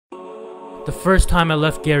The first time I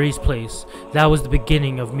left Gary's place, that was the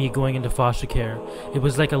beginning of me going into foster care. It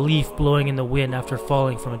was like a leaf blowing in the wind after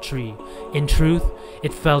falling from a tree. In truth,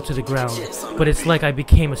 it fell to the ground, but it's like I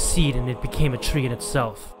became a seed and it became a tree in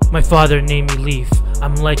itself. My father named me Leif.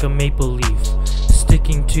 I'm like a maple leaf.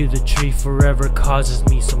 Sticking to the tree forever causes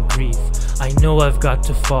me some grief. I know I've got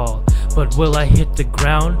to fall, but will I hit the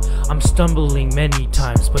ground? I'm stumbling many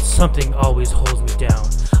times, but something always holds me down.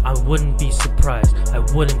 I wouldn't be surprised, I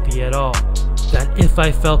wouldn't be at all, that if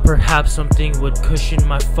I fell perhaps something would cushion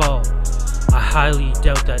my fall. I highly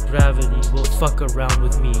doubt that gravity will fuck around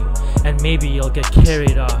with me, and maybe I'll get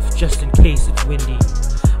carried off just in case it's windy.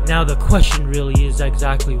 Now the question really is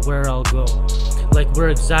exactly where I'll go. Like where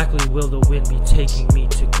exactly will the wind be taking me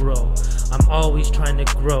to grow? I'm always trying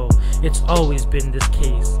to grow, it's always been this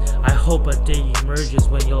case. I hope a day emerges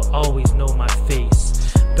when you'll always know my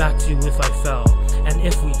face. Back to if I fell, and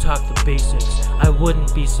if we talk the basics, I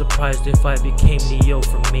wouldn't be surprised if I became Neo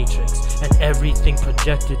from Matrix, and everything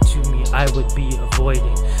projected to me I would be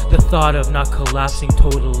avoiding. The thought of not collapsing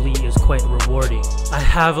totally is quite rewarding. I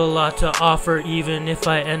have a lot to offer even if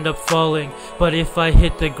I end up falling, but if I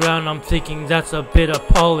hit the ground I'm thinking that's a bit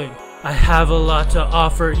appalling. I have a lot to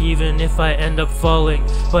offer even if I end up falling,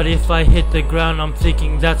 but if I hit the ground I'm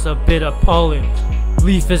thinking that's a bit appalling.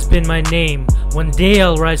 Leif has been my name, one day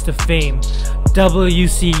I'll rise to fame.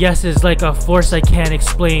 W.C.R.Y is like a force I can't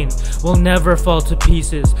explain, will never fall to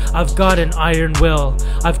pieces. I've got an iron will.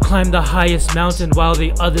 I've climbed the highest mountain while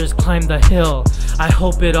the others climb the hill. I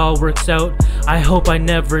hope it all works out, I hope I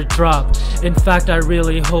never drop. In fact I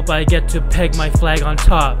really hope I get to peg my flag on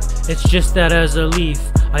top. It's just that as a leaf,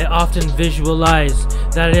 I often visualize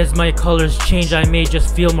that as my colors change I may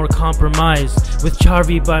just feel more compromised. With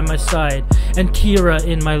O.U.T.C.R.Y by my side and Keira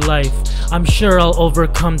in my life, I'm sure I'll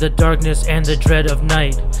overcome the darkness and the dread of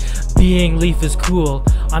night. Being Leif is cool,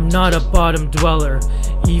 I'm not a bottom dweller,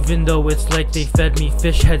 even though it's like they fed me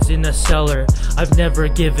fish heads in a cellar. I've never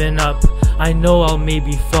given up, I know I'll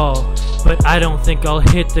maybe fall, but I don't think I'll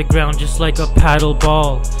hit the ground just like a paddle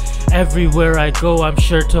ball. Everywhere I go I'm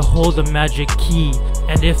sure to hold a magic key,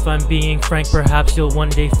 and if I'm being frank perhaps you'll one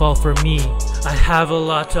day fall for me. I have a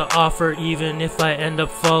lot to offer even if I end up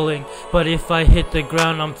falling, but if I hit the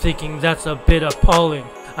ground I'm thinking that's a bit appalling.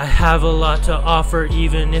 I have a lot to offer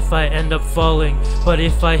even if I end up falling, but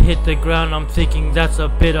if I hit the ground I'm thinking that's a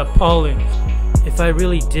bit appalling. If I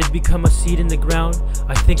really did become a seed in the ground,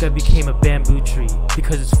 I think I became a bamboo tree,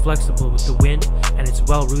 because it's flexible with the wind and it's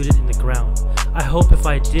well rooted in the ground. I hope if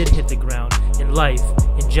I did hit the ground, in life,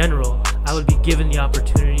 in general, I would be given the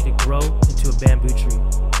opportunity to grow into a bamboo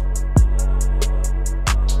tree.